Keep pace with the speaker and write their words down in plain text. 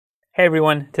Hey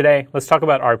everyone, today let's talk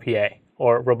about RPA,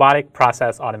 or Robotic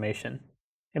Process Automation.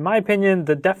 In my opinion,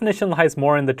 the definition lies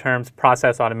more in the terms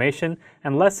process automation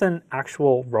and less in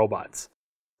actual robots.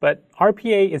 But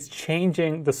RPA is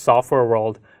changing the software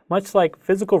world, much like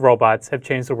physical robots have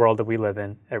changed the world that we live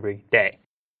in every day.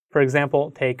 For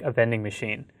example, take a vending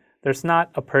machine. There's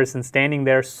not a person standing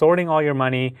there sorting all your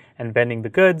money and vending the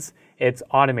goods. It's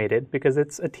automated because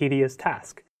it's a tedious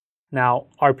task. Now,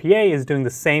 RPA is doing the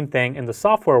same thing in the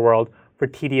software world for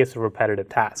tedious or repetitive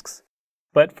tasks.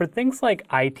 But for things like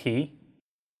IT,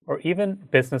 or even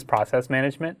business process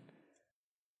management,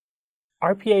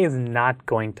 RPA is not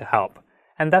going to help.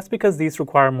 And that's because these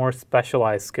require more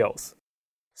specialized skills.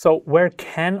 So where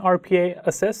can RPA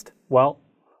assist? Well,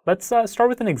 let's start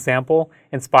with an example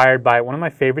inspired by one of my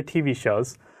favorite TV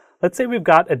shows. Let's say we've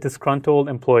got a disgruntled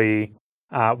employee.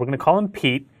 We're going to call him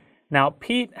Pete. Now,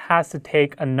 Pete has to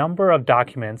take a number of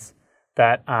documents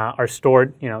that are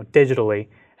stored, digitally,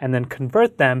 and then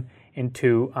convert them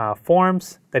into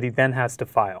forms that he then has to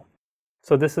file.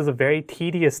 So this is a very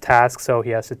tedious task. So he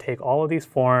has to take all of these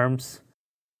forms,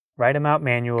 write them out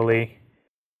manually,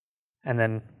 and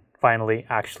then finally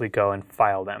actually go and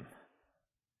file them.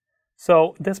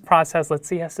 So this process, let's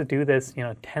say he has to do this,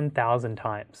 10,000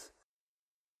 times.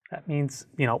 That means,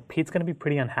 Pete's going to be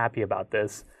pretty unhappy about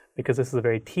this, because this is a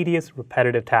very tedious,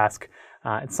 repetitive task.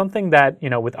 It's something that,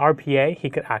 with RPA, he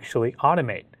could actually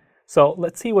automate. So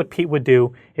let's see what Pete would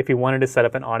do if he wanted to set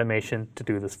up an automation to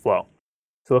do this flow.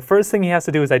 So the first thing he has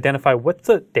to do is identify what's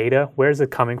the data, where is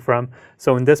it coming from.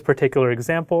 So in this particular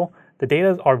example, the data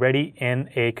is already in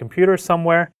a computer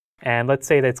somewhere, and let's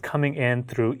say that it's coming in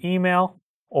through email,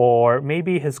 or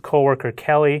maybe his coworker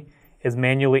Kelly is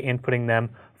manually inputting them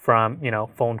from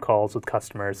phone calls with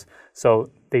customers.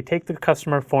 So they take the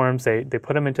customer forms, they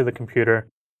put them into the computer.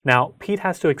 Now, Pete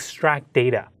has to extract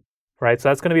data, right? So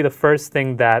that's going to be the first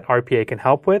thing that RPA can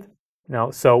help with.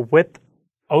 So with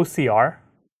OCR,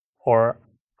 or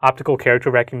Optical Character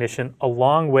Recognition,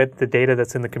 along with the data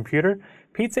that's in the computer,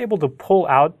 Pete's able to pull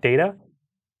out data.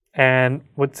 And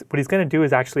what he's going to do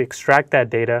is actually extract that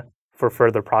data for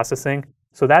further processing.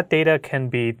 So that data can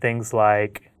be things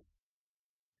like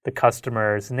the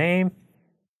customer's name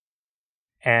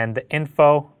and the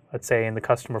info. Let's say in the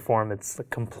customer form, it's the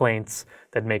complaints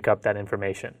that make up that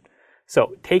information.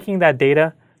 So taking that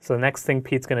data, so the next thing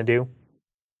Pete's going to do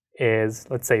is,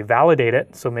 let's say, validate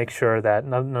it. So make sure that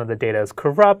none of the data is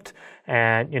corrupt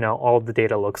and, all of the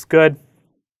data looks good.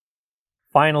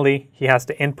 Finally, he has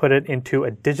to input it into a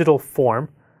digital form.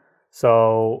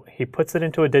 So he puts it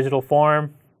into a digital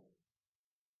form.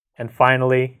 And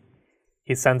finally,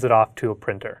 he sends it off to a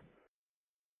printer.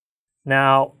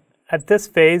 Now, at this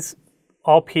phase,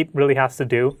 all Pete really has to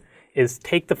do is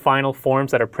take the final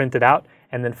forms that are printed out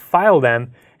and then file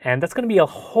them. And that's going to be a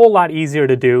whole lot easier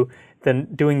to do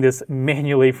than doing this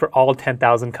manually for all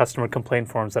 10,000 customer complaint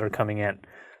forms that are coming in.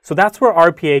 So that's where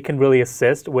RPA can really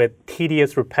assist with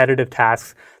tedious, repetitive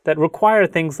tasks that require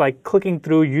things like clicking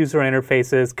through user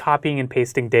interfaces, copying and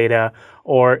pasting data,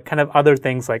 or kind of other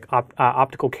things like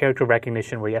optical character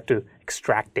recognition where you have to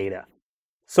extract data.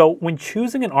 So when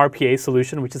choosing an RPA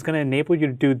solution, which is going to enable you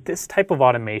to do this type of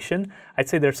automation, I'd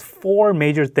say there's 4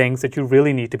 major things that you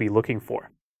really need to be looking for.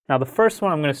 Now, the first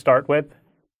one I'm going to start with,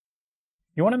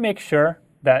 you want to make sure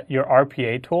that your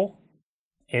RPA tool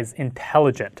is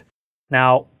intelligent.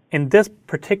 Now, in this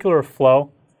particular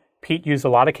flow, Pete used a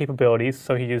lot of capabilities.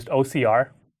 So he used OCR,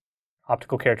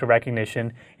 Optical Character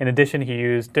Recognition. In addition, he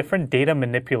used different data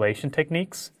manipulation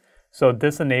techniques. So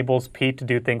this enables Pete to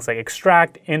do things like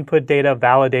extract, input data,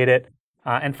 validate it.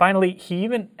 And finally, he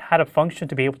even had a function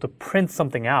to be able to print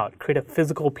something out, create a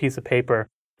physical piece of paper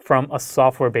from a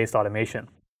software-based automation.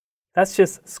 That's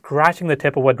just scratching the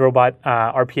tip of what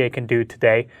RPA can do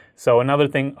today. So another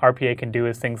thing RPA can do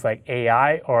is things like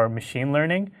AI or machine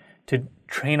learning to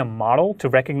train a model to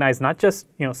recognize not just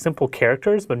simple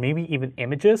characters, but maybe even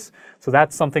images. So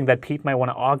that's something that Pete might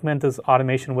want to augment this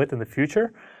automation with in the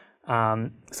future.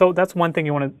 So that's one thing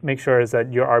you want to make sure is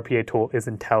that your RPA tool is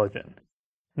intelligent.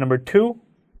 Number 2,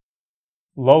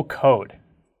 low code.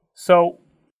 So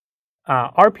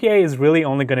RPA is really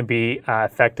only going to be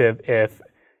effective if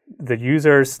the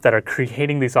users that are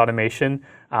creating these automation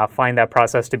find that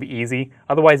process to be easy.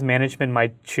 Otherwise, management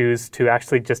might choose to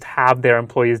actually just have their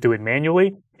employees do it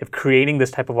manually if creating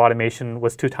this type of automation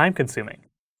was too time-consuming.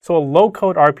 So a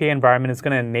low-code RPA environment is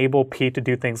going to enable Pete to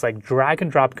do things like drag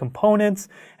and drop components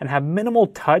and have minimal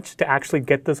touch to actually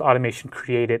get this automation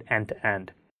created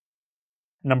end-to-end.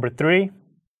 Number 3,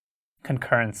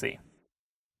 concurrency.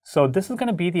 So this is going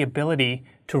to be the ability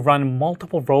to run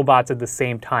multiple robots at the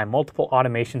same time, multiple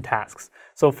automation tasks.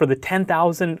 So for the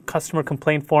 10,000 customer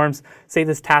complaint forms, say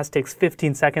this task takes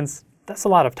 15 seconds, that's a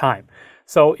lot of time.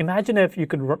 So imagine if you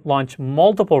could launch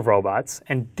multiple robots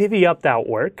and divvy up that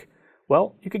work.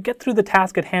 Well, you could get through the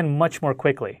task at hand much more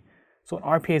quickly. So an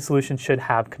RPA solution should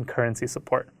have concurrency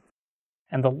support.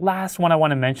 And the last one I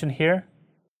want to mention here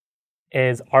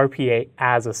is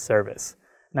RPA-as-a-Service.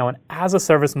 Now, an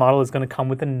as-a-service model is going to come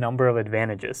with a number of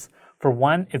advantages. For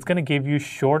one, it's going to give you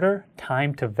shorter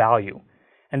time to value.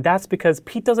 And that's because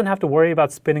Pete doesn't have to worry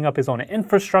about spinning up his own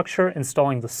infrastructure,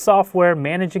 installing the software,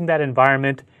 managing that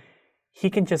environment. He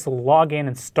can just log in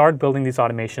and start building these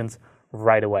automations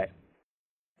right away.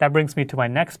 That brings me to my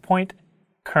next point,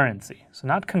 currency. So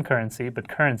not concurrency, but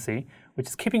currency, which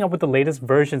is keeping up with the latest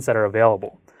versions that are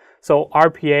available. So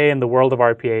RPA and the world of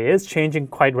RPA is changing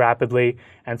quite rapidly.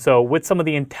 And so with some of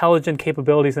the intelligent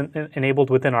capabilities enabled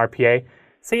within RPA,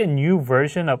 say a new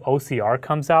version of OCR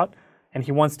comes out and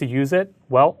he wants to use it,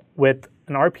 well, with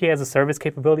an RPA as a service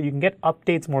capability, you can get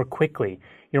updates more quickly.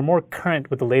 You're more current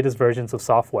with the latest versions of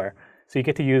software. So you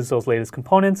get to use those latest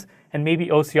components, and maybe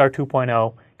OCR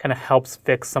 2.0 kind of helps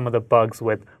fix some of the bugs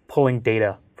with pulling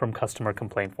data from customer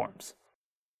complaint forms.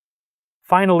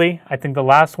 Finally, I think the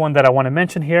last one that I want to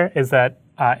mention here is that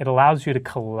it allows you to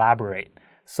collaborate.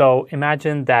 So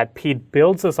imagine that Pete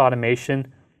builds this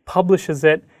automation, publishes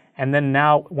it, and then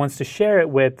now wants to share it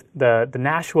with the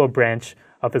Nashua branch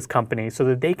of his company so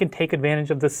that they can take advantage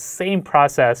of the same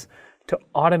process to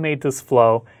automate this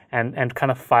flow and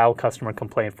kind of file customer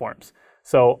complaint forms.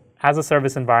 So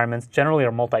as-a-service environments generally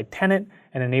are multi-tenant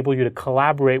and enable you to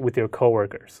collaborate with your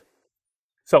coworkers.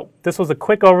 So this was a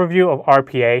quick overview of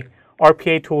RPA.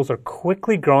 RPA tools are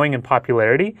quickly growing in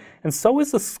popularity, and so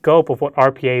is the scope of what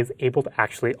RPA is able to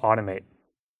actually automate.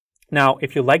 Now,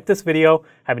 if you like this video,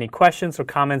 have any questions or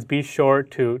comments, be sure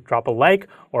to drop a like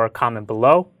or a comment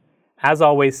below. As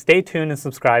always, stay tuned and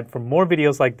subscribe for more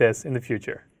videos like this in the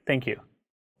future. Thank you.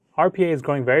 RPA is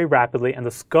growing very rapidly, and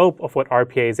the scope of what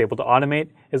RPA is able to automate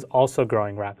is also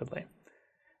growing rapidly.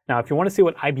 Now, if you want to see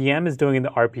what IBM is doing in the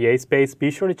RPA space, be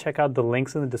sure to check out the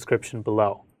links in the description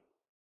below.